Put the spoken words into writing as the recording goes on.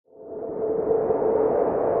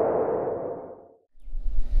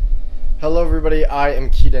Hello everybody, I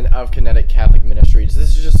am Keaton of Kinetic Catholic Ministries.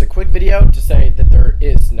 This is just a quick video to say that there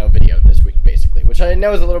is no video this week, basically, which I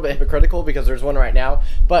know is a little bit hypocritical because there's one right now,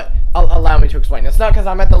 but allow me to explain. It's not because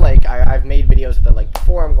I'm at the lake. I've made videos at the lake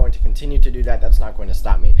before. I'm going to continue to do that. That's not going to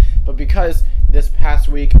stop me. But because this past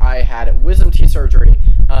week I had wisdom teeth surgery,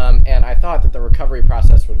 and I thought that the recovery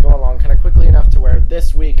process would go along kind of quickly enough to where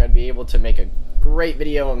this week I'd be able to make a great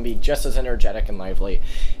video and be just as energetic and lively,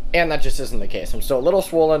 and that just isn't the case. I'm still a little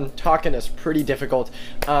swollen. Talking is pretty difficult.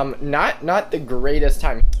 Not the greatest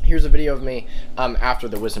time. Here's a video of me after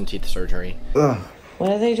the wisdom teeth surgery. Ugh. What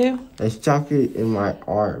do they do? They stuck it in my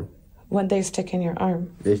arm. What they stick in your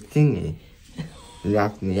arm? They sting it.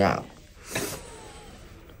 Knocked me out.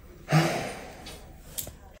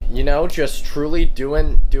 You know, just truly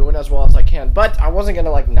doing as well as I can. But I wasn't gonna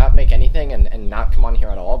like not make anything and not come on here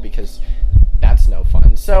at all because that's no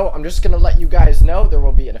fun. So I'm just gonna let you guys know there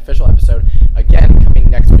will be an official episode again coming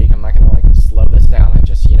next week. I'm not gonna like slow this down. I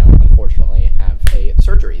just, you know, unfortunately have a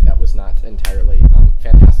surgery that was not entirely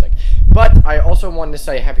fantastic. But I also wanted to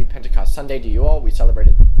say happy Pentecost Sunday to you all. We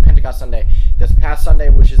celebrated Pentecost Sunday this past Sunday,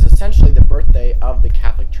 which is essentially the birthday of the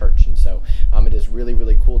Catholic Church, and so it is really,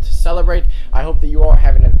 really cool to celebrate. I hope that you all are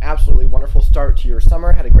having an absolutely wonderful start to your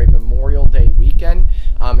summer, had a great Memorial Day weekend,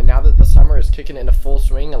 and now that the summer is kicking into full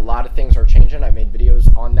swing, a lot of things are changing. I made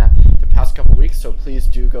videos on that the past couple weeks, so please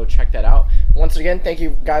do go check that out. Once again, thank you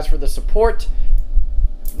guys for the support.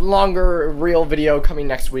 Longer real video coming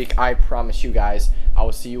next week, I promise you guys. I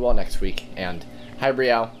will see you all next week, and hi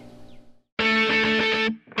Brielle.